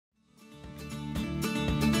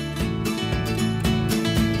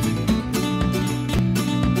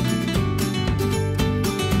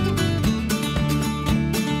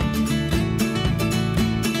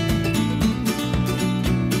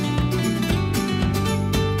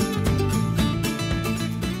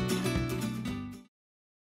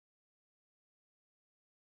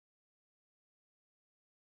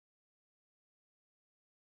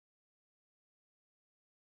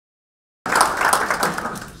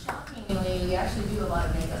actually do a lot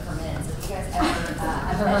of makeup for men. So if you guys ever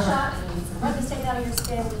have a headshot and you need some redness taken out of your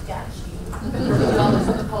skin, we've got you. We do all those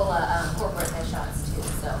Coca-Cola corporate headshots too.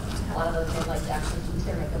 So a lot of those men like to actually keep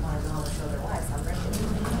their makeup on and show their wives how great it is.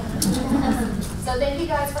 So thank you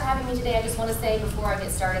guys for having me today. I just want to say before I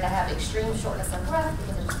get started, I have extreme shortness of breath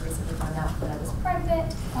because I just recently found out that I was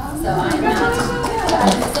pregnant. So I'm now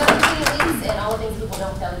 17 weeks, and all the things people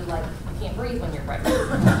don't tell you, like you can't breathe when you're pregnant.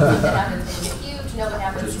 That happens when you get huge. You know what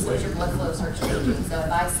happens as soon as your blood flow starts changing. So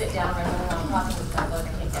if I sit down right now and I'm talking with my blood,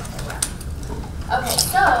 I can't catch my breath. Okay,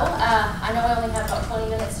 so I know I only have about 20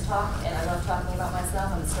 minutes to talk, and I love talking about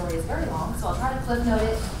myself, and the story is very long, so I'll try to cliff note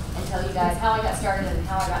it and tell you guys how I got started and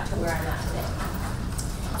how I got to where I'm at today.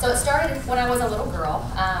 So it started when I was a little girl.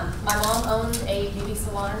 My mom owned a beauty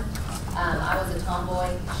salon. I was a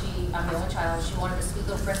tomboy. I'm the only child. She wanted a sweet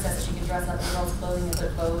little princess that she could dress up in girls' clothing and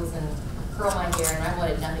put bows and curl my hair, and I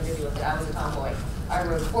wanted nothing to do with it. I was a tomboy. I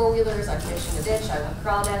rode four-wheelers. I fished in the ditch. I went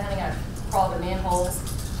crawdad hunting. I crawled in manholes.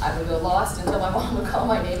 I would go lost until my mom would call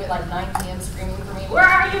my name at like 9 p.m. screaming for me, "Where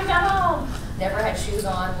are you? Come home!" Never had shoes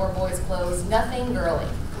on, wore boys' clothes, nothing girly.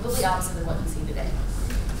 Completely opposite of what you see today.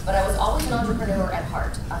 But I was always an entrepreneur at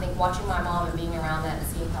heart. I think watching my mom and being around that and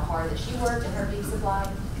seeing how hard that she worked in her beauty supply,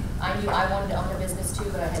 I knew I wanted to own a business too,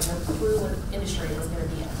 but I had no clue what industry it was going to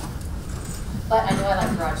be in. But I knew I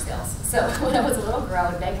liked garage sales. So when I was a little girl, I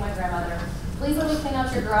would beg my grandmother, "Please let me clean out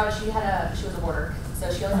your garage." She was a hoarder. So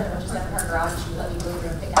she always had a bunch of stuff in her garage, and she would let me go over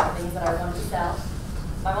and pick out the things that I wanted to sell.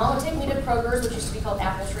 My mom would take me to Kroger's, which used to be called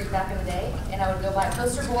Apple Street back in the day, and I would go buy a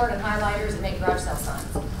poster board and highlighters and make garage sale signs.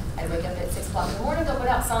 I'd wake up at 6 o'clock in the morning, go put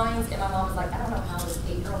out signs, and my mom was like, "I don't know how this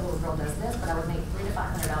 8-year-old little girl does this, but I would make $300 to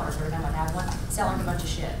 $500 every time I'd have one, selling a bunch of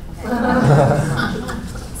shit." Okay?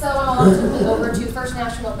 So my mom took me over to First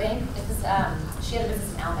National Bank because she had a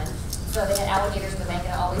business in Alvin. So they had alligators in the bank,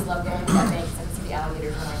 and I always loved going to that bank because I could see the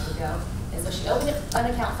alligators when I would go. And so she opened an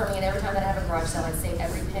account for me, and every time that I have a garage sale, I'd save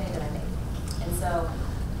every penny that I made. And so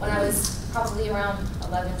when I was probably around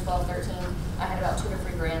 11, 12, 13, I had about 2 or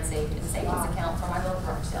 3 grand saved in a savings account for my little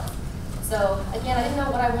garage sale. So again, I didn't know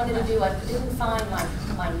what I wanted to do. I didn't find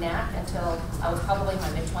my knack until I was probably in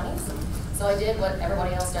my mid-20s. So I did what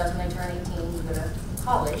everybody else does when they turn 18, you go to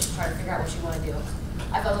college, try to figure out what you want to do.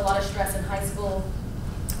 I felt a lot of stress in high school,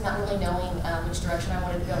 not really knowing which direction I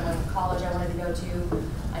wanted to go, what college I wanted to go to.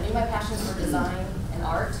 I knew my passions were design and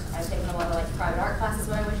art. I'd taken a lot of private art classes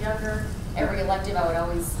when I was younger. Every elective I would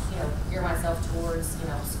always, gear myself towards,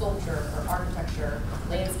 sculpture or architecture,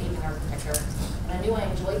 landscaping architecture. And I knew I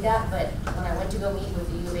enjoyed that, but when I went to go meet with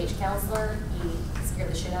the U of H counselor, he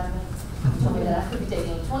scared the shit out of me. He told me that I could be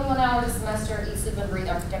taking 21 hours a semester, eat, sleep, and breathe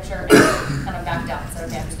architecture, and kind of backed out and said,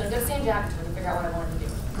 "Okay, I'm just going to go to St. Jack's to figure out what I wanted to do."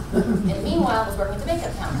 And meanwhile, I was working at the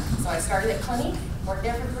makeup counter. So I started at Clinique, worked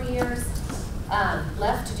there for 3 years,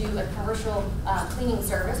 left to do a commercial cleaning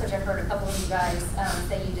service, which I've heard a couple of you guys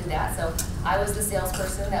say you did that. So I was the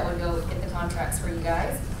salesperson that would go get the contracts for you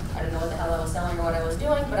guys. I didn't know what the hell I was selling or what I was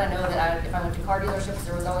doing, but I know that if I went to car dealerships,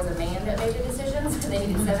 there was always a man that made the decisions. They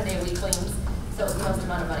needed 7-day-a-week cleans, so it was the most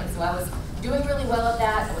amount of money. So I was doing really well at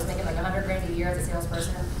that. I was making like $100 grand a year as a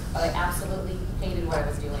salesperson, but I absolutely hated what I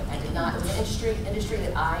was doing. I did not. It was an industry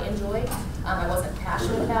that I enjoyed. I wasn't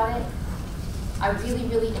passionate about it. I really,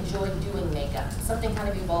 really enjoyed doing makeup. Something kind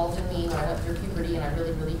of evolved in me when I went through puberty, and I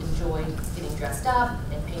really, really enjoyed getting dressed up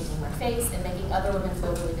and painting my face and making other women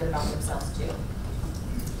feel really good about themselves too.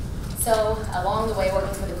 So along the way,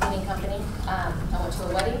 working for the cleaning company, I went to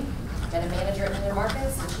a wedding, met a manager at Neiman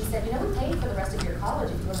Marcus, and she said, "We paid for the rest of your college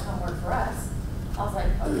if you want to come work for us." I was like,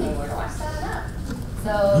 "Okay, where do I sign up?"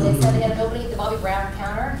 So they said they had an opening at the Bobby Brown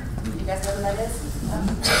counter. You guys know who that is?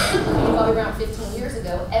 Bobby Brown 15 years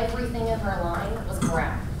ago, everything in her line was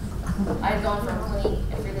brown. I had gone from Clinique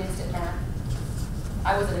and freelanced at MAC.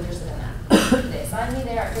 I wasn't interested in that. They assigned me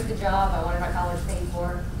there, I took the job, I wanted my college paid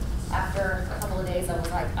for. After a couple of days, I was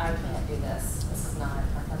like, "I can't do this. This is not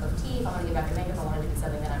my cup of tea. If I want to get back to makeup, I want to do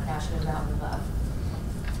something that I'm passionate about and love."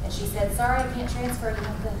 And she said, "Sorry, I can't transfer. You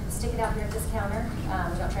have to stick it out here at this counter.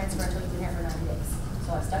 We don't transfer until you've been here for 90 days.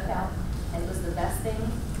 So I stuck it out, and it was the best thing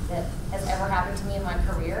that has ever happened to me in my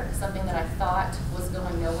career, something that I thought was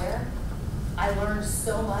going nowhere. I learned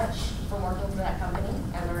so much from working for that company.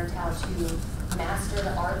 I learned how to master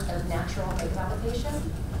the art of natural makeup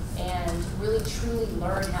application and really truly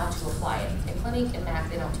learn how to apply it. At Clinique and MAC,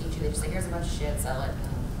 they don't teach you. They just say, "Here's a bunch of shit, sell it,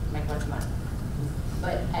 and make a bunch of money."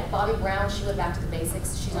 But at Bobby Brown, she went back to the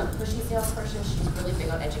basics. She's not a pushy salesperson. She's really big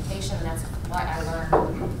on education, and that's why I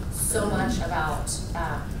learned so much about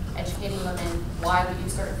educating women, why we do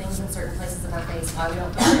certain things in certain places of our face, why we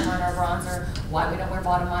don't put primer in our bronzer, why we don't wear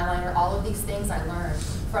bottom eyeliner. All of these things I learned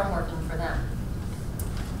from working for them.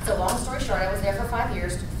 So long story short, I was there for 5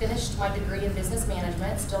 years, finished my degree in business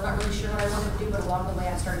management, still not really sure what I wanted to do, but along the way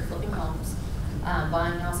I started flipping homes,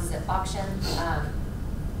 buying houses at auction,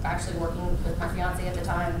 actually working with my fiance at the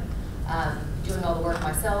time, doing all the work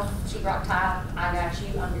myself, sheetrock tile, I got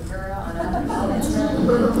you, I'm your girl, I know all that stuff.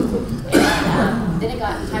 And then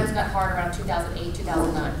times got hard around 2008,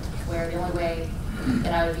 2009, where the only way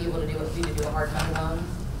that I would be able to do it would be to do a hard money loan,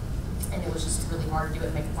 and it was just really hard to do it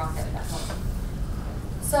and make a profit at that point.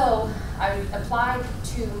 So I applied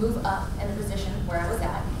to move up in the position where I was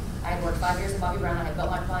at. I had worked 5 years in Bobby Brown, I had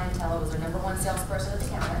built my clientele, I was their #1 salesperson at the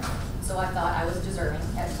counter, so I thought I was deserving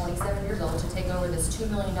at 27 years old to take over this $2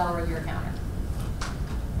 million a year counter.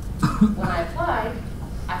 When I applied,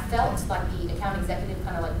 I felt like the account executive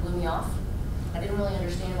kind of like blew me off. I didn't really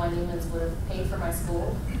understand why Newman's would have paid for my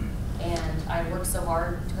school, and I worked so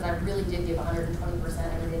hard because I really did give 120%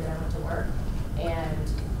 every day that I went to work, and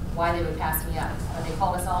why they would pass me up. They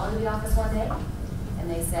called us all into the office one day, and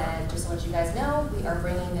they said, just to let you guys know, we are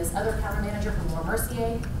bringing this other counter manager from Laura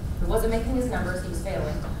Mercier, who wasn't making his numbers, he was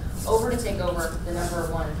failing, over to take over the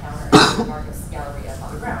 #1 counter at the Marcus Gallery at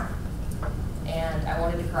Bobby Brown. And I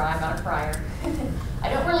wanted to cry, I'm not a crier. I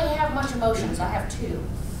don't really have much emotions, I have two.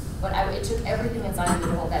 But it took everything inside me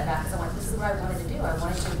to hold that back, because I'm like, this is what I wanted to do. I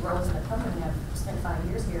wanted to grow within the company. I've spent 5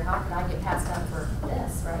 years here. How could I get passed up for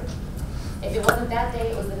this, right? If it wasn't that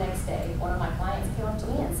day, it was the next day. One of my clients came up to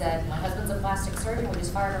me and said, my husband's a plastic surgeon. We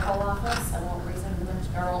just fired our whole office. I won't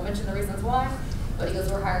mention the reasons why, but he goes,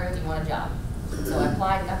 we're hiring, do you want a job? So I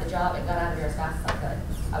applied, got the job, and got out of there as fast as I could.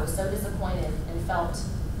 I was so disappointed and felt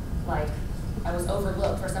like I was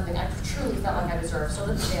overlooked for something I truly felt like I deserved. So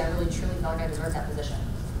to this day, I really truly felt like I deserved that position.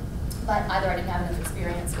 But either I didn't have enough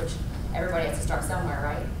experience, which everybody has to start somewhere,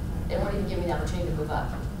 right? They won't even give me the opportunity to move up.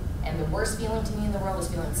 And the worst feeling to me in the world is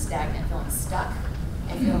feeling stagnant, feeling stuck,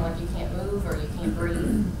 and feeling like you can't move or you can't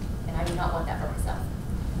breathe. And I do not want that for myself.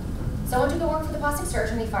 So I went to go work for the plastic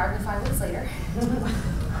surgeon. He fired me 5 weeks later.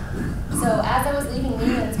 So as I was leaving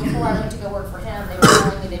Neiman's, before I went to go work for him, they were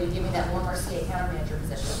telling me they would give me that Laura Mercier counter manager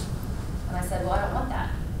position. And I said, well, I don't want that.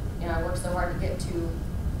 You know, I worked so hard to get to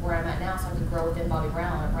where I'm at now so I could grow within Bobby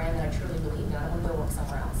Brown, a brand that I truly believe in. I don't want to go work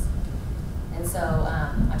somewhere else. And so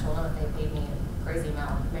I told them if they paid me a crazy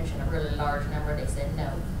amount, mentioned a really large number, they said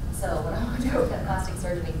no. So when I went to work at plastic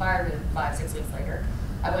surgeon, he fired me 5, 6 weeks later.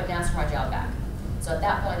 I went and asked for my job back. So at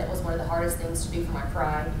that point, it was one of the hardest things to do for my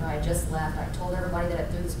pride. You know, I had just left. I told everybody that I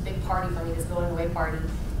threw this big party for me, this going away party,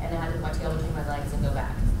 and I had to put my tail between my legs and go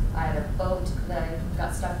back. I had a boat that I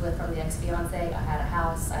got stuck with from the ex-fiance. I had a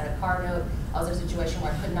house. I had a car note. I was in a situation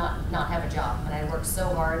where I could not have a job. And I worked so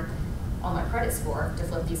hard on my credit score to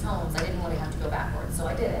flip these homes. I didn't want to have to go backwards. So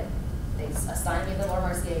I did it. They assigned me the Laura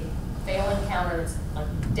Mercier failing counters,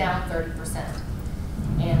 like down 30%.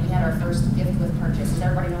 And we had our first gift with purchase. Does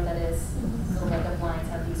everybody know what that is? Little makeup lines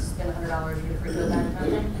have these spend $100, you get a free tote bag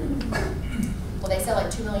kind of thing. Well, they sell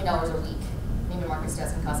like $2 million a week. Neiman Marcus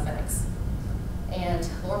does in cosmetics. And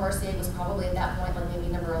Laura Mercier was probably at that point like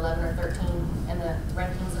maybe number 11 or 13 in the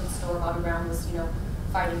rankings of the store. Bobby Brown was, you know,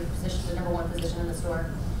 fighting position, the #1 position in the store.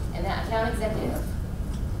 And that account executive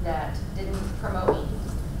that didn't promote me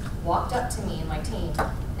walked up to me and my team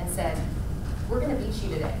and said, we're going to beat you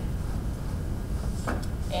today.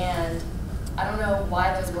 And I don't know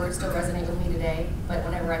why those words still resonate with me today, but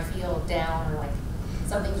whenever I feel down or like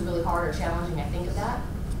something's really hard or challenging, I think of that.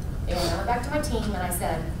 And I went back to my team and I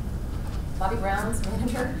said, Bobby Brown's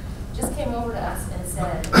manager just came over to us and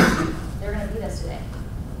said, they're going to beat us today.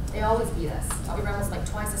 They always beat us. Bobby Brown was like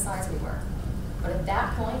twice the size we were. But at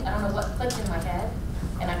that point, I don't know what clicked in my head,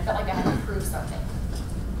 and I felt like I had to prove something.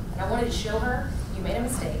 And I wanted to show her, you made a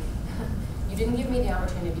mistake. You didn't give me the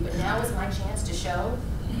opportunity, but now is my chance to show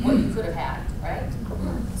what you could have had, right?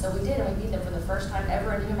 So we did, and we beat them for the first time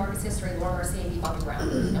ever in Neiman Marcus history. Laura Mercier beat Bobby Brown.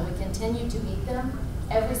 And we continued to beat them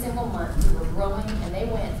every single month. We were growing, and they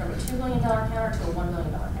went from a $2 million counter to a $1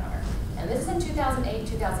 million counter. And this is in 2008,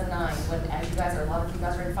 2009, when, as you guys are, a lot of you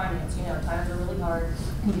guys are in finance, you know, times are really hard.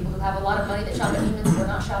 People who have a lot of money that shop at Neiman's were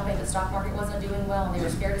not shopping, the stock market wasn't doing well, and they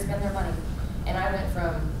were scared to spend their money. And I went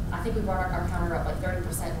from, I think we brought our counter up like 30%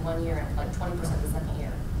 in 1 year and like 20% the second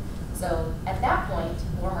year. So at that point,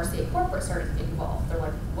 Laura Mercier corporate started to get involved. They're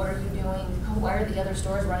like, what are you doing? Why are the other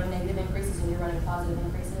stores running negative increases and you're running positive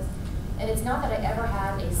increases? And it's not that I ever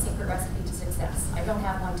had a secret recipe to success. I don't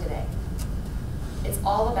have one today. It's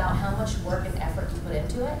all about how much work and effort you put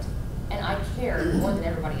into it, and I cared more than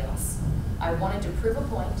everybody else. I wanted to prove a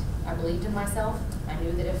point. I believed in myself. I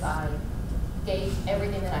knew that if I gave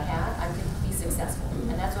everything that I had, I could be successful,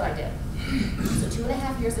 and that's what I did. So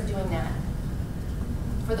 2.5 years of doing that.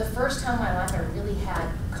 For the first time in my life, I really had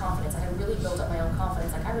confidence. I had really built up my own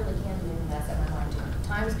confidence. Like, I I really can do anything that I set my mind to.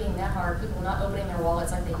 Times being that hard, people not opening their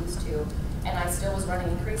wallets like they used to, and I still was running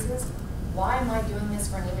increases. Why am I doing this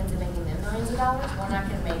for Neiman's and making them millions of dollars when I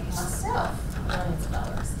can make myself millions of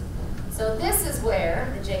dollars? So this is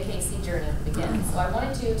where the JKC journey begins. So I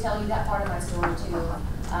wanted to tell you that part of my story too,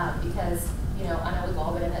 because I know we've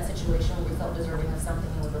all been in that situation where we felt deserving of something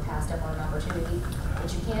and we were passed up on an opportunity, but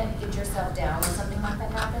you can't get yourself down when something like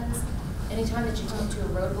that happens. Anytime that you come to a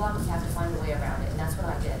roadblock, you have to find a way around it, and that's what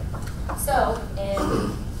I did. So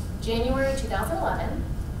in January 2011,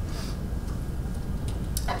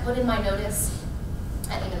 I put in my notice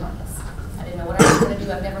at Neiman Marcus. I didn't know what I was going to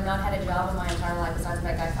do. I've never not had a job in my entire life besides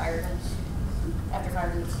that guy fired me after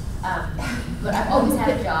 5 weeks. But I've always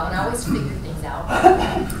had a job, and I always figured things out.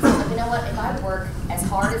 So you know what? If I work as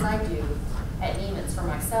hard as I do at Neiman's for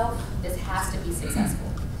myself, this has to be successful.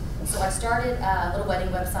 So I started a little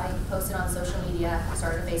wedding website, posted on social media. I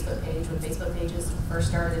started a Facebook page when Facebook pages first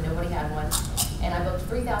started and nobody had one. And I booked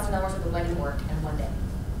 $3,000 worth of wedding work in one day.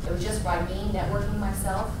 It was just by me networking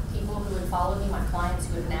myself, people who would follow me, my clients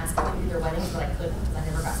who had been asking me to do their weddings, but I couldn't because I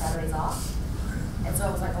never got Saturdays off. And so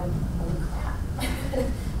I was like, oh, holy crap.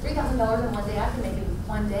 $3,000 in one day, I can make it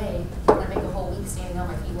one day when I make a whole week standing on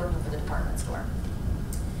my feet working for the department store.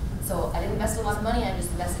 So I didn't invest a lot of money, I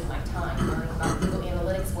just invested my time learning about Google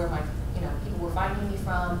Analytics, where my people were finding me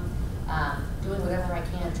from, doing whatever I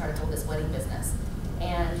can to try to build this wedding business.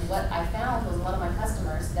 And what I found was a lot of my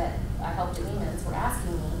customers that I helped at Neiman's were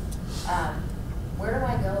asking me, where do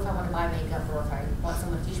I go if I want to buy makeup, or if I want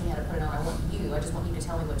someone to teach me how to put it on? I just want you to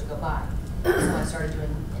tell me what to go buy. So I started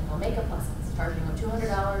doing in-home makeup lessons, charging them $200,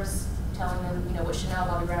 telling them, what Chanel,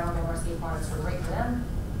 Bobbi Brown, and Marcia products were great for them.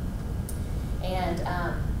 And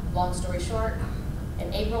long story short,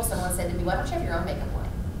 in April, someone said to me, why don't you have your own makeup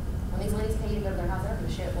line? When these ladies pay you to go to their house, they don't give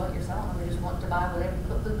a shit what you're selling them. They just want to buy whatever you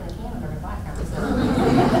put poop in a can and they're going to buy it. So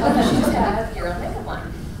you should have your own makeup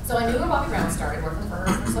line. So I knew where Bobbi Brown started, working for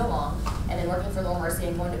her for so long, and then working for Marcia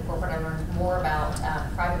and going to corporate, I learned more about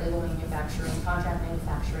private label manufacturing, contract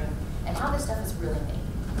manufacturing, and how this stuff is really made.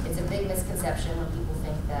 It's a big misconception when people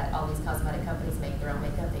think that all these cosmetic companies make their own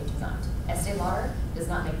makeup. They do not. Estee Lauder does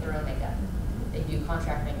not make their own makeup. They do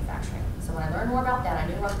contract manufacturing. So when I learned more about that, I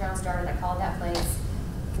knew where Bobbi Brown started. I called that place,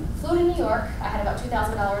 flew to New York. I had about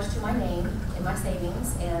 $2,000 to my name in my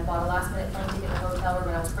savings, and bought a last-minute plane ticket in a hotel room,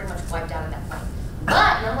 and I was pretty much wiped out at that point.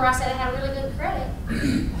 But remember, I said I had really good credit.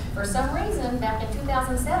 For some reason, back in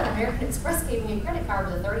 2007, American Express gave me a credit card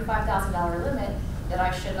with a $35,000 limit that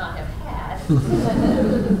I should not have had.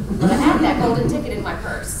 But I had that golden ticket in my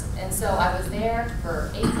purse. And so I was there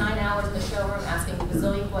for 8-9 hours in the showroom asking a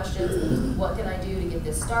bazillion questions. What can I do to get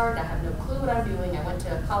this started? I have no clue what I'm doing. I went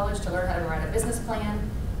to college to learn how to write a business plan.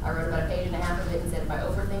 I wrote about 1.5 pages of it and said, if I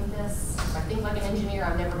overthink this, if I think like an engineer,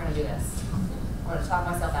 I'm never going to do this. I'm going to talk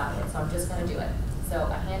myself out of it, so I'm just going to do it. So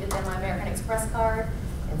I handed them my American Express card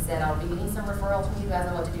and said, I'll be getting some referrals from you guys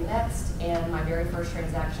on what to do next. And my very first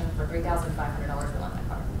transaction for $3,500 went on my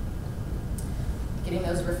card. Getting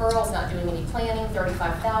those referrals, not doing any planning,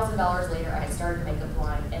 $35,000 later, I had started a makeup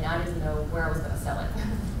line, and I didn't know where I was going to sell it.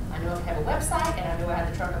 I knew I could have a website, and I knew I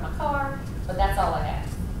had the trunk of my car, but that's all I had.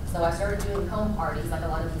 So I started doing home parties, like a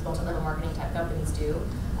lot of these multi-level marketing type companies do,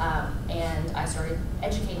 and I started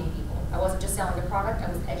educating people. I wasn't just selling the product,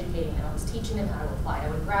 I was educating them. I was teaching them how to apply. I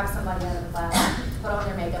would grab somebody out of the class, put on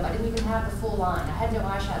their makeup. I didn't even have the full line. I had no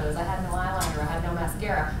eyeshadows, I had no eyeliner, I had no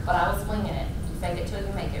mascara, but I was flinging it. You fake it till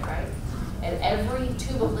you make it, right? And every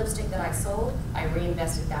tube of lipstick that I sold, I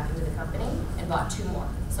reinvested back into the company and bought 2 more.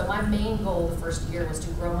 So my main goal the first year was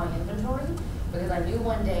to grow my inventory, because I knew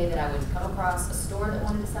one day that I would come across a store that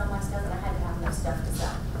wanted to sell my stuff, and I had to have enough stuff to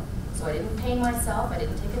sell. So I didn't pay myself, I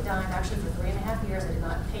didn't take a dime. Actually, for 3.5 years, I did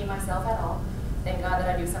not pay myself at all. Thank God that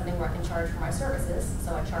I do something where I can charge for my services.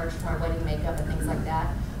 So I charged for my wedding makeup and things like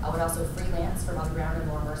that. I would also freelance for Bobbi Brown and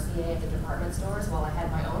Marcia at the department stores while I had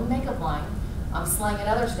my own makeup line. I'm slanging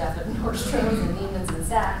other stuff at Nordstrom's and Neiman's and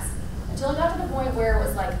Saks, until it got to the point where it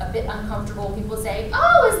was like a bit uncomfortable. People would say,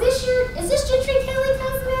 "Oh, is this Jentry Kelley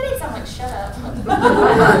Cosmetics?" I'm like, "Shut up." I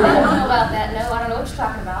don't know about that. No, I don't know what you're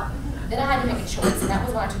talking about. Then I had to make a choice, and that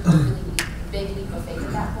was when I took a really big leap of faith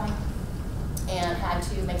at that point, and had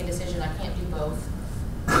to make a decision. I can't do both.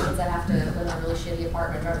 It means I have to live in a really shitty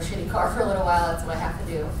apartment, drive a shitty car for a little while. That's what I have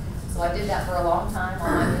to do. So I did that for a long time. All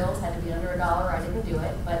my bills had to be under $1. I didn't do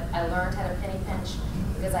it, but I learned how to penny pinch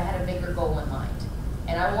because I had a bigger goal in mind.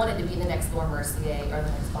 And I wanted to be the next Mercier or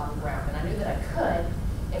the next Bobbi Brown. And I knew that I could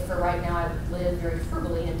if for right now I would live very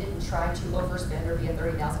frugally and didn't try to overspend or be a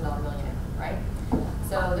 $30,000 millionaire, right?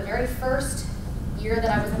 So the very first year that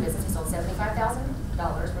I was in business, I sold $75,000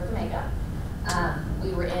 worth of makeup.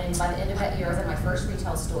 We were in, by the end of that year, I was at my first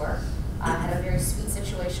retail store. I had a very sweet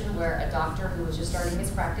situation where a doctor who was just starting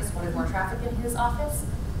his practice wanted more traffic in his office,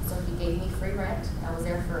 so he gave me free rent. I was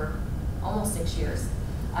there for almost 6 years.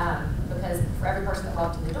 Because for every person that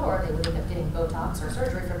walked in the door, they would end up getting Botox or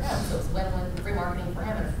surgery from him. So it was win-win, free marketing for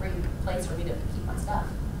him and a free place for me to keep my stuff.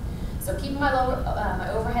 So keeping my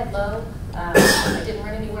overhead low, I didn't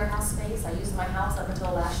rent any warehouse space. I used my house up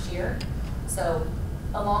until last year. So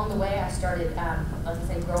along the way, I started, like I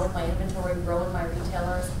say, growing my inventory, growing my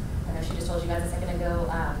retailers. I know she just told you guys a second ago,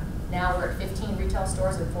 now we're at 15 retail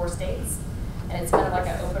stores in 4 states. And it's kind of like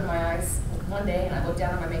I opened my eyes one day and I looked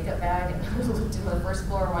down at my makeup bag and looked into the first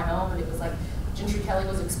floor of my home, and it was like Jentry Kelley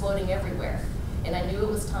was exploding everywhere. And I knew it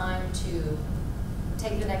was time to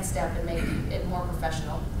take the next step and make it more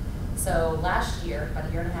professional. So last year, about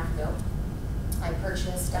a year and a half ago, I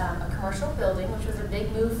purchased a commercial building, which was a big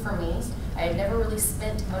move for me. I had never really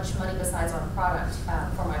spent much money besides on product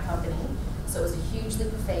for my company. So it was a huge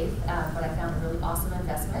leap of faith, but I found a really awesome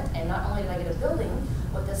investment. And not only did I get a building,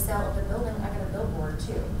 with the sale of the building, I got a billboard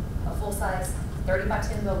too. A full-size 30 by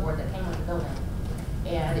 10 billboard that came with the building.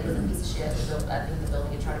 And it was a piece of shit. I think the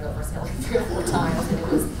building had tried to go for sale like 3 or 4 times, and it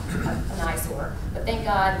was an eyesore. But thank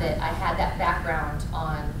God that I had that background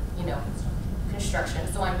on, you know,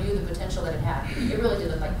 construction, so I knew the potential that it had. It really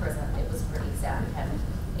did look like prison. It was pretty sad. It had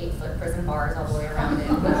 8-foot prison bars all the way around it.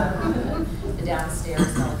 The downstairs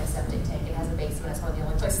smelled like a septic tank. It has a basement. It's one of the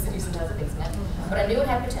only places in Houston that has a basement. But I knew it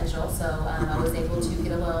had potential, so I was able to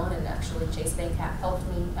get a loan, and actually Chase Bank helped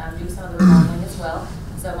me do some of the remodeling as well.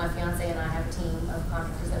 So my fiance and I have a team of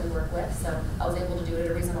contractors that we work with, so I was able to do it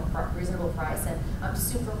at a reasonable price, and I'm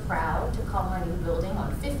super proud to call my new building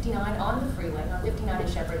on 59 on the freeway, on 59 in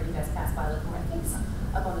Shepherd. If you guys pass by, look at my face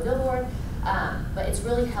up on the billboard. But it's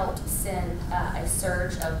really helped send a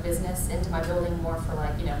surge of business into my building, more for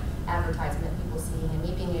like, you know, advertisement, people seeing, and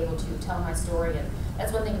me being able to tell my story. And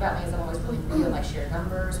that's one thing about me, is I'm always really real. I share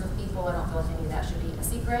numbers with people. I don't feel like any of that should be a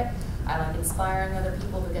secret. I like inspiring other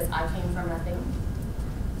people because I came from nothing.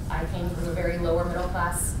 I came from a very lower middle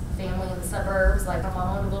class family in the suburbs. Like, my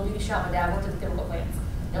mom owned a little beauty shop. My dad worked at the chemical plants.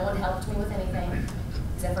 No one helped me with anything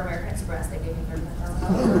except for American Express. They gave me $30.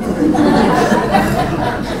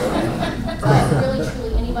 But really,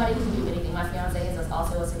 truly, anybody can do anything. My fiance is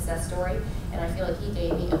also a success story, and I feel like he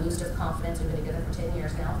gave me a boost of confidence. We've been together for 10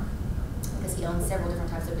 years now, because he owns several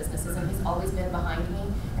different types of businesses, and he's always been behind me.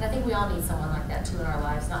 And I think we all need someone like that too in our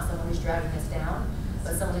lives, not someone who's dragging us down,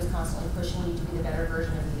 but someone who's constantly pushing you to be the better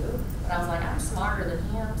version of you. But I was like, I'm smarter than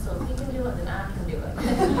him, so if he can do it, then I can do it.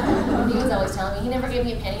 He was always telling me, he never gave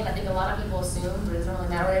me a penny, and I think a lot of people assume, but it doesn't really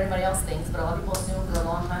matter what everybody else thinks, but a lot of people assume for a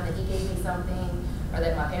long time that he gave me something, or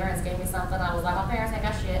that my parents gave me something. I was like, my parents ain't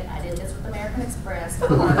got shit. I did this with American Express. And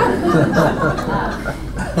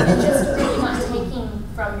just really not taking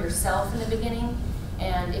from yourself in the beginning.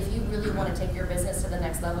 And if you really want to take your business to the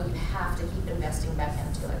next level, you have to keep investing back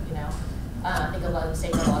into it, you know. I think a lot of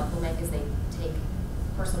mistakes a lot of people make is they take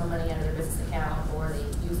personal money out of their business account, or they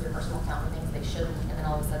use their personal account for things they shouldn't, and then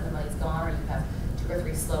all of a sudden the money's gone, or you have 2 or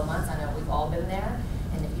 3 slow months. I know we've all been there.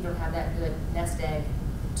 And if you don't have that good nest egg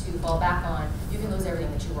to fall back on, you can lose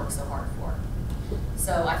everything that you work so hard for.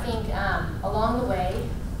 So I think along the way,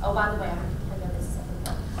 oh, by the way, I got this a second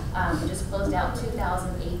ago. We just closed out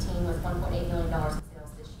 2018 with $1.8 million in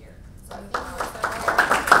sales this year. So I think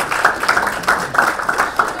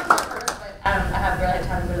I have barely had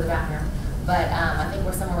time to go to the bathroom, but I think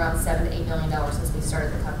we're somewhere around $7 to $8 million since we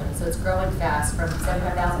started the company. So it's growing fast, from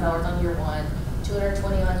 $75,000 on year 1,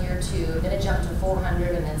 $220 on year 2, then it jumped to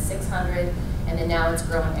 $400, and then $600. And then now it's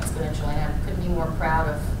growing exponentially, and I couldn't be more proud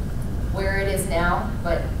of where it is now,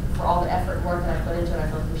 but for all the effort and work that I put into it, I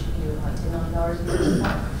feel like we should be doing like $10 million a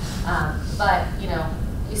year. But, you know,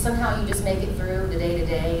 somehow you just make it through the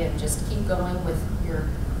day-to-day and just keep going with your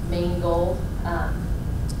main goal.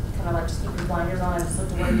 Kind of like just keep your blinders on and just look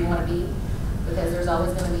to where you want to be, because there's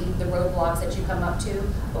always going to be the roadblocks that you come up to.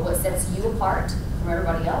 But what sets you apart from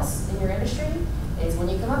everybody else in your industry is when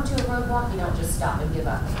you come up to a roadblock, you don't just stop and give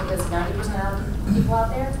up, because 90% of people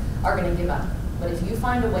out there are going to give up. But if you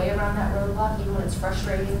find a way around that roadblock, even when it's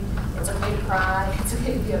frustrating, it's okay to cry, it's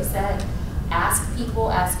okay to be upset. Ask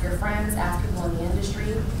people, ask your friends, ask people in the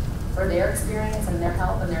industry for their experience and their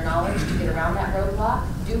help and their knowledge to get around that roadblock.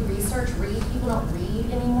 Do research, read. People don't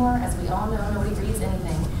read anymore. As we all know, nobody reads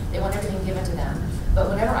anything. They want everything given to them. But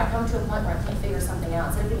whenever I come to a point where I can't figure something out,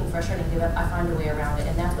 instead of getting frustrated and give up, I find a way around it.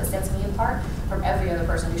 And that's what sets me apart from every other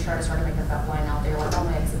person who's trying to start a makeup outline out there. Like all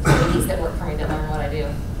my ex-employees that work for me that learn what I do.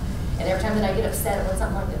 And every time that I get upset when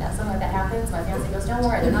something like that happens, my fiance goes, don't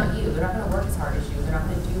worry, they're not you. They're not going to work as hard as you. They're not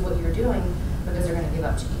going to do what you're doing because they're going to give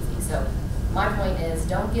up too easy. So my point is,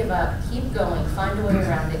 don't give up, keep going, find a way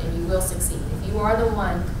around it, and you will succeed. If you are the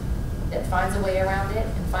one that finds a way around it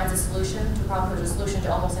and finds a solution to problem, there's a solution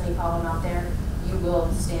to almost any problem out there, you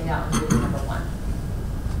will stand out and be number one.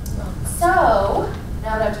 So,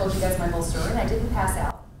 now that I've told you guys my whole story, and I didn't pass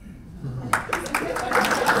out.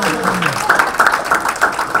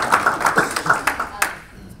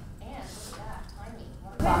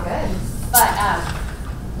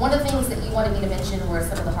 One of the things that you wanted me to mention were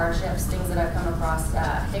some of the hardships, things that I've come across,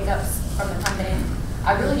 hiccups from the company.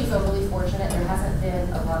 I really do feel really fortunate. There hasn't been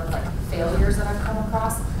a lot of like failures that I've come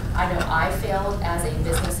across. I know I failed as a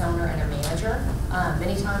business owner and a manager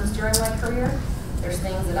many times during my career. There's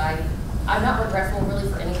things that I'm not regretful really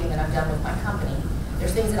for anything that I've done with my company.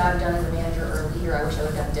 There's things that I've done as a manager or a leader I wish I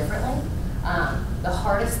would have done differently. The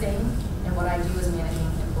hardest thing in what I do is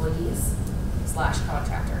managing employees /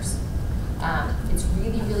 contractors. It's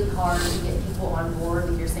really, really hard to get people on board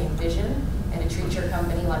with your same vision and to treat your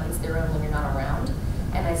company like it's their own when you're not around.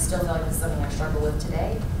 And I still feel like this is something I struggle with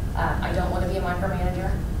today. I don't want to be a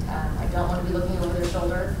micromanager. I don't want to be looking over their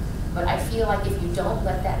shoulder. But I feel like if you don't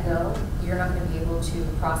let that go, you're not going to be able to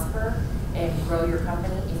prosper and grow your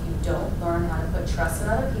company if you don't learn how to put trust in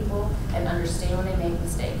other people and understand when they make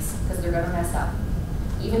mistakes, because they're going to mess up.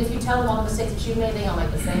 Even if you tell them all the mistakes that you made, they're going to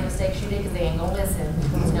make the same mistakes you did because they ain't going to listen.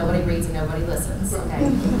 Because nobody reads and nobody listens,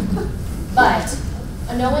 okay? But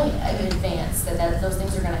knowing in advance that those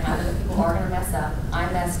things are going to happen, that people are going to mess up, I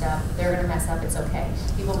messed up, they're going to mess up, it's okay.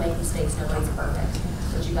 People make mistakes, nobody's perfect.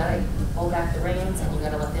 But you got to hold back the reins and you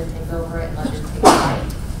got to let them take over it and let them take the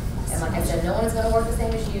fight. And like I said, no one is going to work the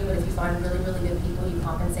same as you, but if you find really, really good people, you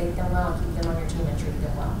compensate them well and keep them on your team and treat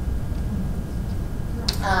them well.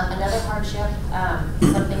 Another hardship,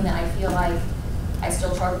 something that I feel like I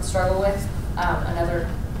still struggle with, another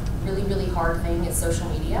really, really hard thing is social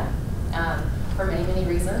media. For many, many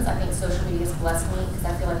reasons. I think social media has blessed me because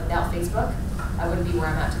I feel like without Facebook, I wouldn't be where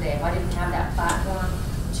I'm at today. If I didn't have that platform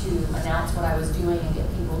to announce what I was doing and get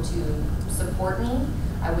people to support me,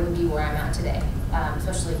 I wouldn't be where I'm at today.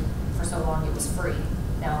 Especially for so long it was free.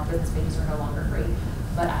 Now business pages are no longer free.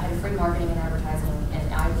 But I had free marketing and advertising,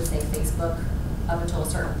 and I would say Facebook up until a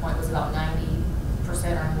certain point was about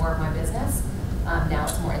 90% or more of my business. Now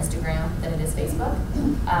it's more Instagram than it is Facebook.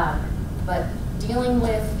 But dealing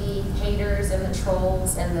with the haters and the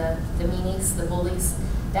trolls and the meanies, the bullies,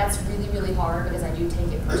 that's really, really hard because I do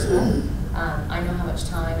take it personal. I know how much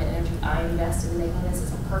time and energy I invested in making this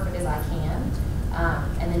as perfect as I can.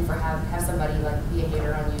 And then have somebody like be a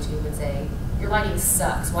hater on YouTube and say, your lighting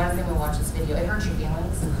sucks, why does anyone watch this video? It hurts your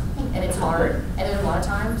feelings, and it's hard. And there's a lot of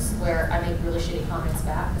times where I make really shitty comments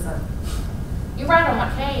back because you write on my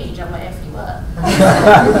page, I'm gonna F you up. I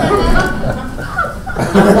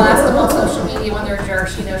blast them on social media when they're a jerk.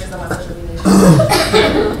 She knows she's on my social media.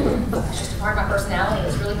 It's just a part of my personality.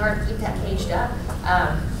 It's really hard to keep that caged up.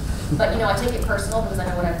 But you know, I take it personal because I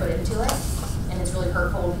know what I put into it, and it's really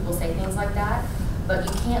hurtful when people say things like that. But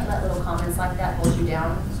you can't let little comments like that hold you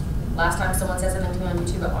down. Last time someone said something to me on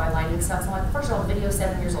YouTube about my lighting stuff, so I'm like, first of all, the video's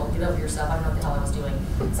 7 years old. Get over yourself. I don't know what the hell I was doing.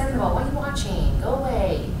 Second of all, what are you watching? Go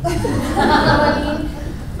away. You know what I mean?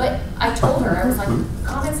 But I told her, I was like,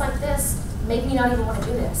 comments like this make me not even want to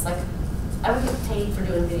do this. Like, I don't get paid for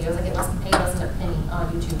doing videos. I get paid less than a penny on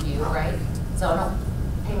YouTube view, right? So I don't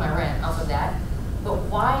pay my rent off of that. But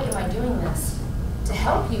why am I doing this? To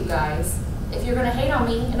help you guys. If you're going to hate on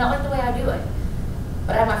me and not like the way I do it.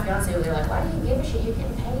 But I have my fiance over there like, why do you give a shit? You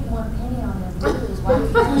get paid 1 penny on them views. Why do you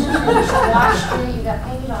give a shit? You should watch it. You got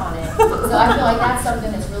paid on it. So I feel like that's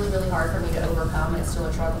something that's really, really hard for me to overcome. And it's still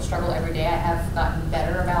a struggle every day. I have gotten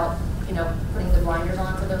better about, you know, putting the blinders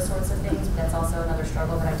on for those sorts of things. But that's also another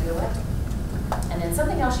struggle that I deal with. And then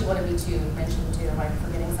something else you wanted me to mention too. Am I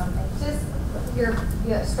forgetting something? Just your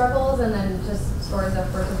struggles and then just stories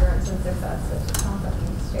of perseverance and success that you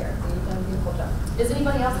can share. So you've done a beautiful job. Does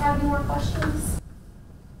anybody else have any more questions?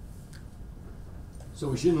 So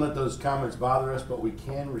we shouldn't let those comments bother us, but we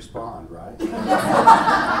can respond, right? I'm an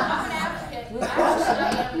advocate. Actually, I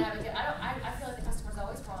am an advocate. I feel like the customer's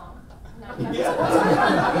always wrong.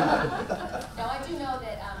 No, I do know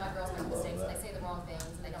that my girls make mistakes. They say the wrong things,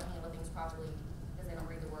 and they don't handle things properly because they don't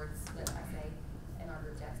read the words that I say in our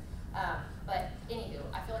group text. But anywho,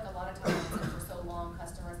 I feel like a lot of times, and for so long,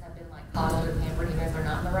 customers have been like coddled or pampered even if they're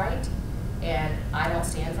not in the right. And I don't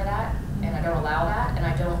stand for that, and I don't allow that, and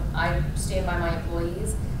I stand by my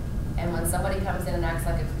employees. And when somebody comes in and acts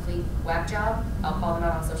like a complete whack job, I'll call them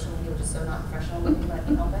out on social media, which is so not professional with me, but I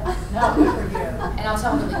can't help it. No, good for you. And I'll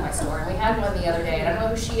tell them to leave my store. And we had one the other day, and I don't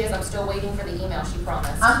know who she is. I'm still waiting for the email she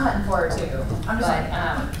promised. I'm hunting for her too.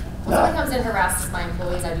 But When someone comes in and harasses my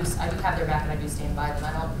employees, I do have their back and I do stand by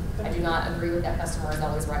them. I do not agree with that customer is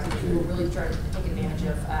always right. People really try to take advantage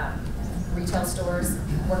of retail stores,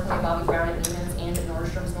 working at Bobby Brown at Neiman's and at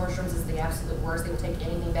Nordstrom's. Nordstrom's is the absolute worst. They will take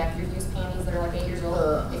anything back. Your used panties that are like 8 years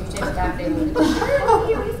old, if you take it back, they will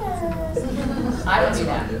I don't do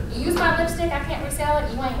that. You use my lipstick, I can't resell it,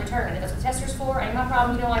 you ain't returning it. That's what Tester's for. Ain't my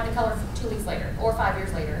problem. You don't like the color 2 weeks later or 5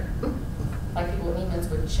 years later. Like people at Neiman's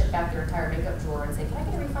would ship back their entire makeup drawer and say, can I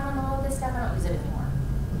get a refund on all of this stuff? I don't use it anymore.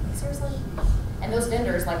 Like, seriously? And those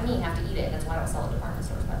vendors, like me, have to eat it. That's why I don't sell at department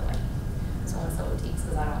stores, by the way. So I only sell boutiques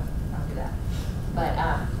because I don't do that. But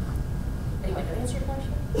anyway, did I answer your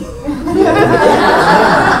question?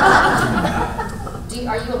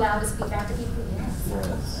 Are you allowed to speak back to people? Yes.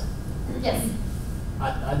 Yes.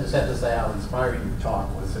 I just have to say how inspiring your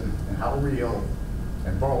talk was and how real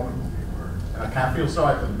and vulnerable you were. And I kind of feel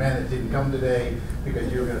sorry for the men that didn't come today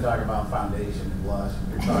because you were going to talk about foundation and blush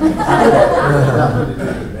and you're talking about nothing to do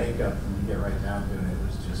with makeup and you get right down to it. It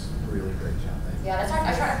was just a really great job. Thank you. Yeah, that's right.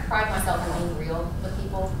 I try to pride myself in being real with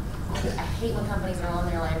people. I hate when companies are on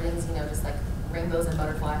there like everything's, just like rainbows and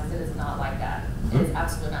butterflies. It is not like that. It is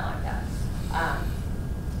absolutely not like that.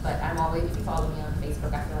 But I'm always, if you follow me on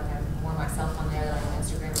Facebook, I feel like I'm more myself on there than I am on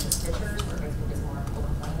Instagram with just pictures, where Facebook is more people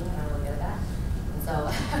complaining, and I'm really good at that. And so,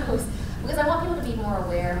 because I want people to be more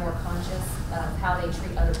aware, more conscious of how they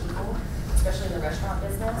treat other people, especially in the restaurant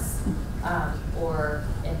business, or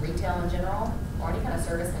in retail in general, or any kind of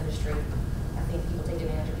service industry. I think people take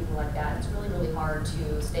advantage of people like that. It's really, really hard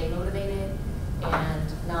to stay motivated and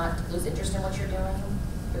not lose interest in what you're doing.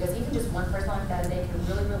 Because even just one person like that a day can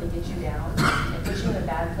really, really get you down and put you in a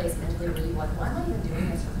bad place mentally where you're like, why am I even doing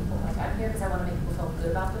this for people? Like, I'm here because I want to make people feel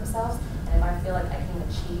good about themselves. And if I feel like I can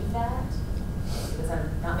achieve that, because I'm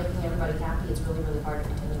not making everybody happy, it's really, really hard to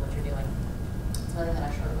continue what you're doing. It's another thing that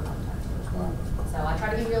I struggle with all the time too. So I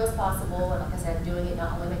try to be real as possible. And like I said, doing it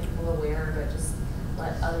not only make people aware, but just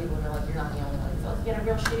let other people know like you're not the only one. So if you had a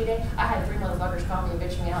real shitty day, I had 3 motherfuckers call me and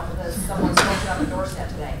bitch me out because someone smoked it on the doorstep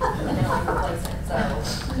today and they don't even replace it. So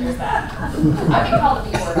there's that. I get called a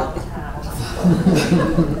B-word all the time.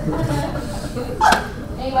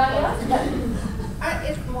 Anybody else?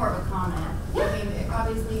 It's more of a comment. I mean,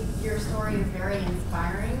 obviously your story is very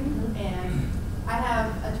inspiring, and I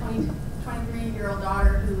have a 23-year-old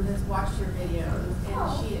daughter who has watched your videos,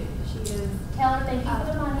 and she is. Tell her thank you for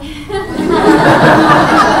the money.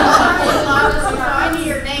 I knew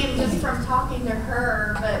your name just from talking to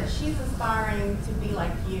her, but she's aspiring to be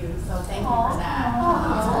like you, so thank you for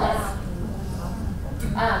that.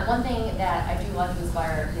 One thing that I do like to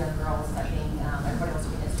inspire young girls, I think everybody wants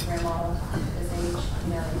to be an Instagram model at this age.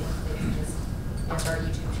 They think they can just start a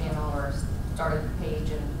YouTube channel or start a page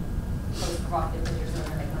and post provocative pictures and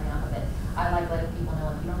make money off of it. I like letting people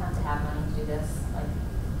know you don't have to have money to do this. Like,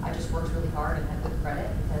 I just worked really hard and had good credit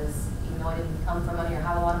because even though I didn't come from money or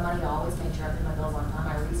have a lot of money, I always made sure I paid my bills on time.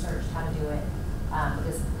 I researched how to do it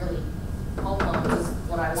because really home loans is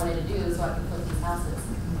what I wanted to do so I could flip these houses.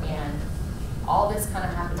 And all this kind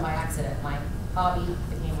of happened by accident. My hobby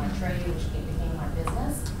became my trade, which became my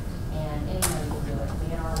business. And anyone can do it.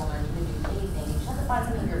 Man or woman, you can do anything. You just have to find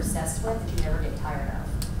something you're obsessed with that you never get tired of.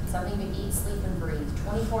 Something you eat, sleep, and breathe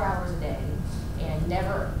 24 hours a day and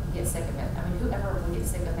never get sick of it. I mean, whoever would get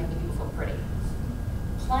sick of making people feel pretty?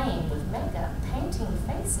 Playing with makeup, painting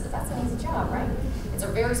faces, that's an easy job, right? It's a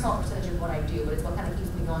very small percentage of what I do, but it's what kind of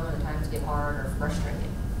keeps me going when the times get hard or frustrated.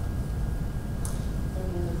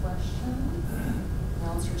 Any other questions?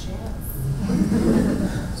 Now's your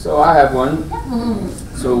chance. So I have one.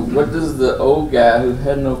 So what does the old guy who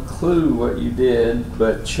had no clue what you did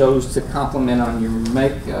but chose to compliment on your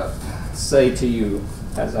makeup say to you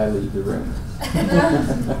as I leave the room? He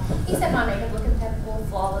said my makeup looked impeccable,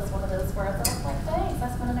 flawless, one of those where I thought, like, thanks, I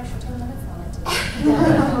spent an extra 2 minutes on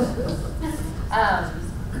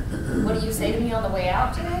it. What do you say to me on the way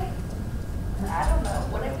out today? I don't know,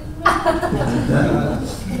 whatever you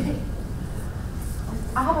mean.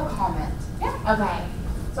 I have a comment. Yeah. Okay.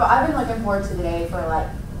 So I've been looking forward to today for like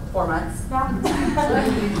 4 months now.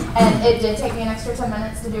 And it did take me an extra 10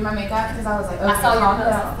 minutes to do my makeup because I was like, okay, I saw calm your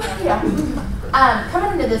down. post. Yeah.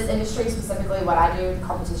 Coming into this industry, specifically what I do,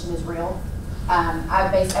 competition is real. I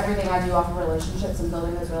base everything I do off of relationships and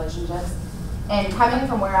building those relationships. And coming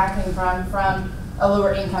from where I came from a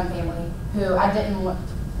lower income family who I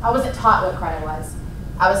wasn't taught what credit was.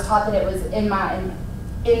 I was taught that it was inbred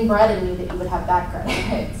in me that you would have bad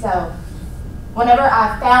credit. So whenever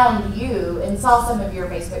I found you and saw some of your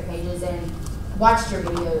Facebook pages and watched your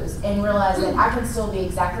videos and realized that I can still be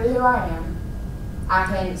exactly who I am, I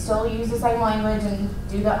can still use the same language and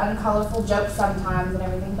do the uncolorful jokes sometimes and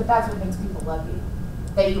everything, but that's what makes people love you.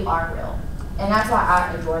 that you are real. And that's why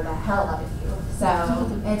I adore the hell out of you.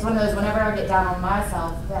 So it's one of those, whenever I get down on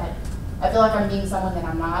myself that I feel like I'm being someone that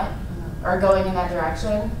I'm not, or going in that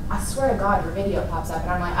direction, I swear to God, your video pops up,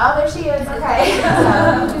 and I'm like, oh, there she is, okay.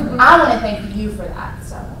 So I want to thank you for that.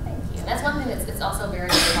 So thank you. And that's one thing that's it's also very,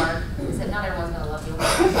 very hard, is that not everyone's going to love you.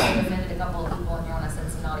 You've offended a couple of people, and you want to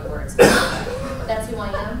send some naughty words. But that's who I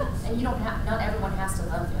am, and you don't have, not everyone has to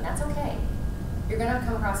love you, and that's okay. You're going to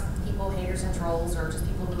come across people, haters and trolls, or just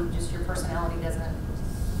people who just your personality doesn't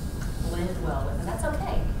blend well with, and that's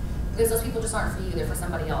okay. Because those people just aren't for you, they're for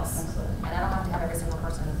somebody else. Absolutely. And I don't have to have every single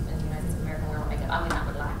person in the United States of America wear makeup. I mean, I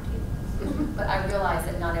would like to. But I realize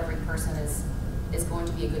that not every person is going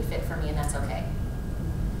to be a good fit for me, and that's okay.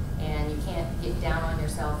 And you can't get down on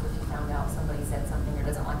yourself if you found out somebody said something or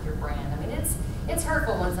doesn't like your brand. I mean, it's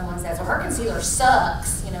hurtful when someone says, well, her concealer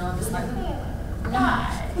sucks. You know, I'm just like,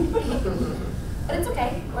 not. But it's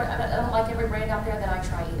okay. I don't like every brand out there that I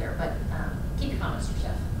try either. But keep your comments to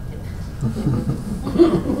yourself.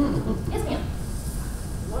 Yes, ma'am.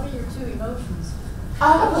 What are your two emotions?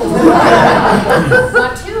 Oh.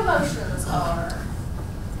 My two emotions are,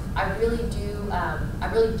 I really do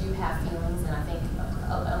have feelings, and I think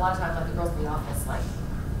a lot of times, like the girls in the office, like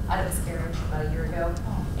I had a miscarriage about a year ago,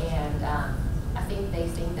 and I think they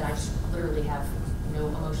think that I just literally have no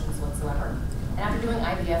emotions whatsoever. And after doing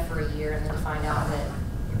IVF for a year and then to find out that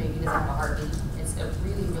your baby doesn't have a heartbeat, it's a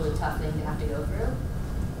really, really tough thing to have to go through.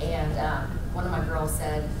 And one of my girls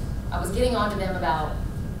said, I was getting on to them about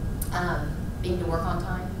being to work on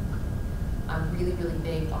time. I'm really, really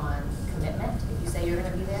big on commitment. If you say you're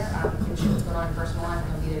going to be there, I don't give a shit what's going on in your personal life, I'm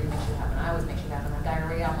going to be there to make shit happen. I always make shit happen. I have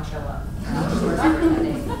diarrhea, I'm going to show up. I'm going to wear diapers that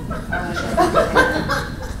day. I'm going to show up.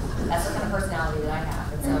 That's the kind of personality that I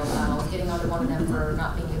have. And so I was getting on to one of them for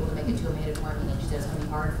not being able to make it to a mandatory meeting. She said it's going to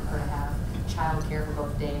be hard for her to have child care for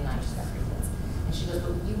both day and night. She's got 3 kids. And she goes,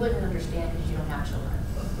 but you wouldn't understand because you don't have children.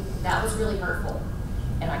 That was really hurtful.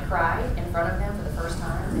 And I cried in front of them for the first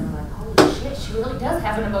time. And they were like, holy shit, she really does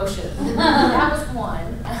have an emotion. That was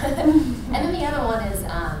one. And then the other one is,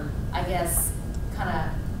 I guess, kind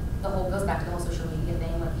of goes back to the whole social media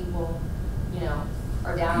thing when people, you know,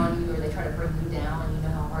 are down on you or they try to bring you down and you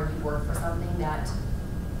know how hard you work for something that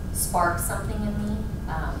sparks something in me.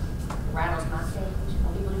 Rattles my cage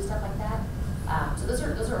when people do stuff like that. So those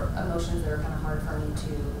are emotions that are kind of hard for me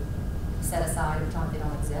to set aside and pretend they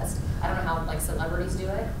don't exist. I don't know how like celebrities do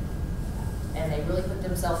it, and they really put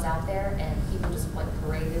themselves out there, and people just like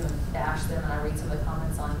parade them and bash them. And I read some of the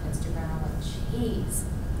comments on Instagram. I'm like, jeez,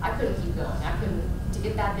 I couldn't keep going. I couldn't to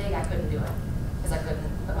get that big. I couldn't do it because I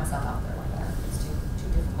couldn't put myself out there like that. It's too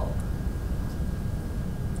difficult.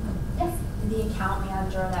 Yes. Did the account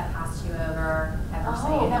manager that passed you over ever say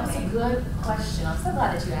Oh, that was a anything? good question. I'm so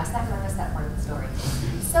glad that you asked that because I missed that part of the story.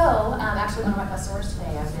 So, actually, one of my customers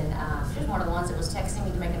today, she was one of the ones that was texting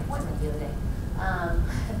me to make an appointment the other day.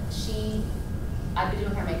 I'd been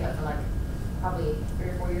doing her makeup for like probably 3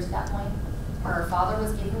 or 4 years at that point. Her father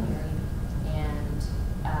was getting married, and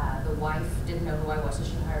the wife didn't know who I was, so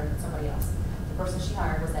she hired somebody else. The person she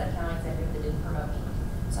hired was that accounting executive that didn't promote me.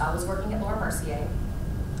 So I was working at Laura Mercier.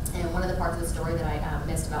 And one of the parts of the story that I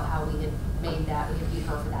missed about how we had made that, we had beat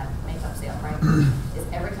her for that makeup sale, right? Is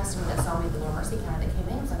every customer that saw me at the Laura Mercier counter that came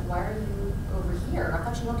in was like, why are you over here? I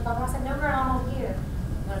thought you wanted to come. I said, no girl, I'm over here.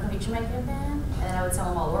 You want to come get your makeup then? And then I would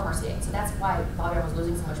sell them all Laura Mercier. So that's why Bobby was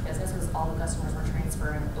losing so much business, because all the customers were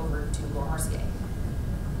transferring over to Laura Mercier.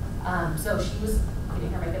 So she was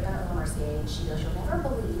getting her makeup done at Laura Mercier, and she goes, you'll never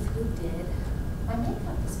believe who did my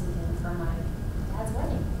makeup this weekend for my dad's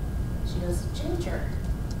wedding. She goes, Ginger.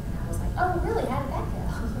 I was like, oh, really? How did that go?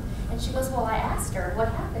 And she goes, well, I asked her, what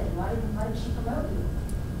happened? Why did she promote you?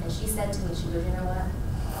 And she said to me, she goes, you know what?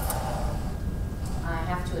 I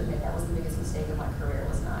have to admit that was the biggest mistake of my career,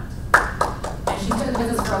 was not. And she's been in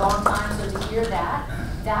business for a long time, so to hear that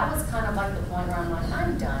was kind of like the point where I'm like,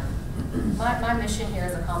 I'm done. My mission here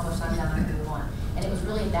is accomplished, I'm done, I can move on. And it was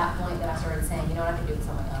really at that point that I started saying, you know what, I can do this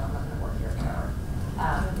on my own, I'm not going to work here forever.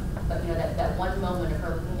 But you know, that one moment of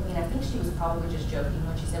her looking at me, and I think she was probably just joking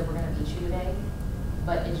when she said, we're going to beat you today,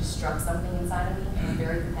 but it just struck something inside of me, and I'm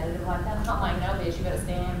very competitive like that. I'm like, no, bitch, you better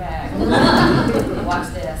stand back. Watch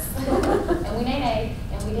this. And we nay-nay,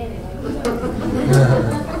 and we did it.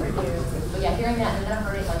 But yeah, hearing that, and then I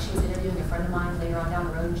heard it, like she was interviewing a friend of mine later on down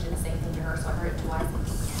the road, and she did the same thing to her, so I heard it twice.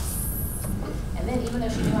 Yes. And then even though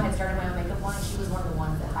she knew I had started my own makeup line, she was one of the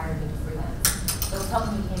ones that hired me to freelance. So it was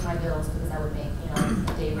helping me pay my bills because I would make, you know,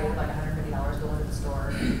 a day rate of like $150 going to the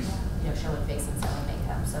store, you know, showing face and selling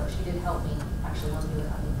makeup. So she did help me, actually once we would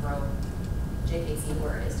help me grow JKC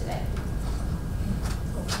where it is today.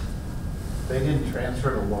 They didn't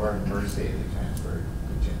transfer to Laura Mercier, they transferred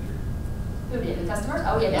Gentry. Who did? The customers?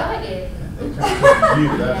 Oh yeah, now I did. They turned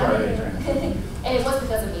you, that's why they turned you. And it was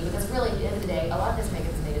because of me, because really at the end of the day, a lot of this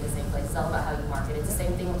makeup is made at the same place. It's all about how you market. It's the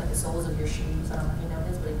same thing with like the soles of your shoes. I don't know if you know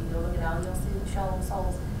this, but if you go look at all, you'll see the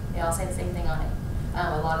soles. They all say the same thing on it.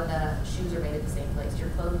 A lot of the shoes are made at the same place. Your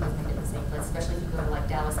clothing is made at the same place, especially if you go to like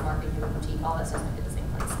Dallas Market, your boutique, all that stuff's made at the same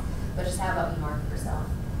place. But just how about you market yourself?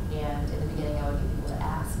 And in the beginning, I would get people to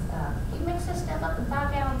ask, you mix this stuff up in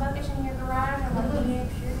 5-gallon buckets in your garage? I'm like, yeah,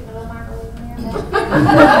 sure, get a little microwave in there.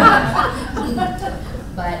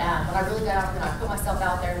 But when I really got out there, I put myself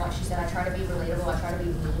out there, and like she said, I try to be relatable, I try to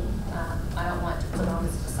be me. I don't want to put on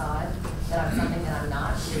this facade that I'm something that I'm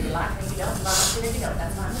not. Either you like it or you don't, you don't,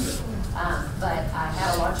 that's not me. But I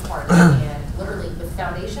had a launch party, and literally with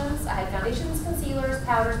foundations, I had foundations, concealers,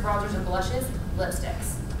 powders, bronzers, and blushes,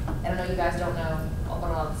 lipsticks. And I know you guys don't know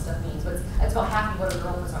what all this stuff means, but it's about half of what a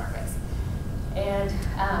girl puts on her face. And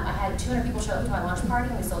I had 200 people show up to my launch party,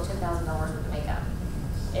 and we sold $10,000 worth of makeup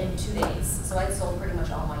in 2 days. So I sold pretty much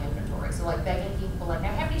all my inventory. So like begging people, like, I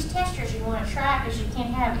have these testers you want to try because you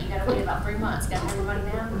can't have it. You got to wait about 3 months. Got to have your money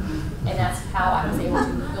now. And that's how I was able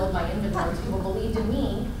to build my inventory. People believed in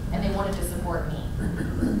me, and they wanted to support me.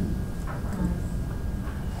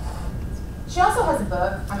 She also has a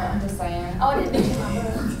book. I'm just saying. Oh, I didn't mention my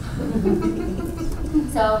book.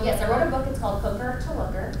 So yes, I wrote a book. It's called Hooker to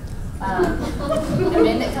Looker. The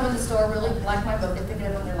men that come in the store really like my book. They pick it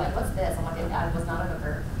up and they're like, "What's this?" I'm like, "I was not a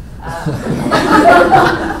hooker."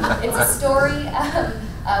 It's a story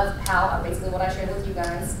of how basically what I shared with you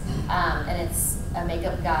guys, and it's a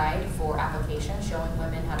makeup guide for application, showing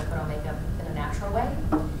women how to put on makeup in a natural way.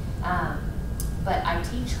 But I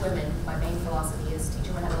teach women, my main philosophy is teach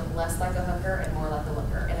women how to look less like a hooker and more like a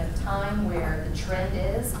looker. In a time where the trend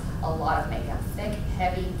is a lot of makeup, thick,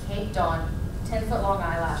 heavy, caked on, 10-foot long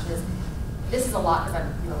eyelashes. This is a lot because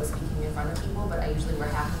I'm speaking in front of people, but I usually wear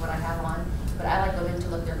half of what I have on. But I like women to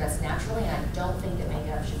look their best naturally, and I don't think that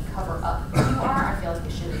makeup should cover up who you are. I feel like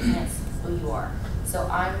it should enhance who you are. So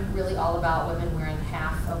I'm really all about women wearing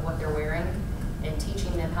half of what they're wearing, and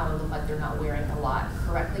teaching them how to look like they're not wearing a lot.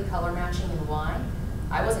 Correctly color matching and why.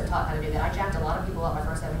 I wasn't taught how to do that. I jacked a lot of people up my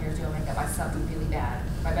first 7 years doing makeup. I sucked really bad.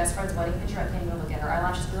 My best friend's wedding picture, I can't even look at her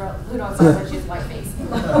eyelashes glued on so much she has white face. It's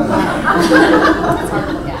hard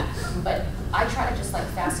to look at. But I try to just like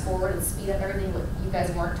fast forward and speed up everything what you guys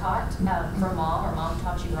weren't taught from mom, or mom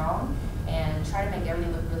taught you wrong, and try to make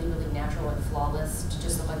everything look really, really natural and flawless to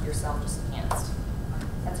just look like yourself, just enhanced.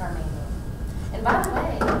 That's our main goal. And by the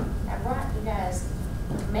way, I brought you guys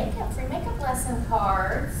free makeup lesson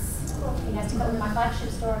cards. You guys to come to my flagship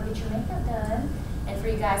store and get your makeup done. And for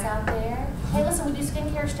you guys out there, hey, listen, we do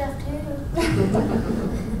skincare stuff too.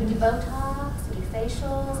 We do Botox, we do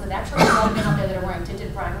facials, and actually there's a lot of men out there that are wearing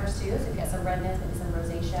tinted primers too, so if you got some redness, maybe some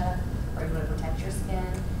rosacea, or you want to protect your skin.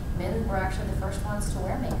 Men were actually the first ones to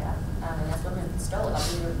wear makeup, and that's women stole it. I'll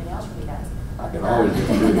do everything else from you guys. I can always do it.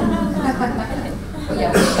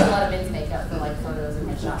 Yeah, we do a lot of men's makeup for like photos and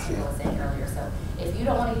headshots, like I was saying earlier. So if you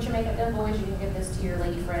don't want to get your makeup done, boys, you can give this to your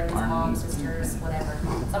lady friends, moms, sisters, whatever.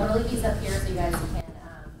 So I'm going to leave these up here so you guys can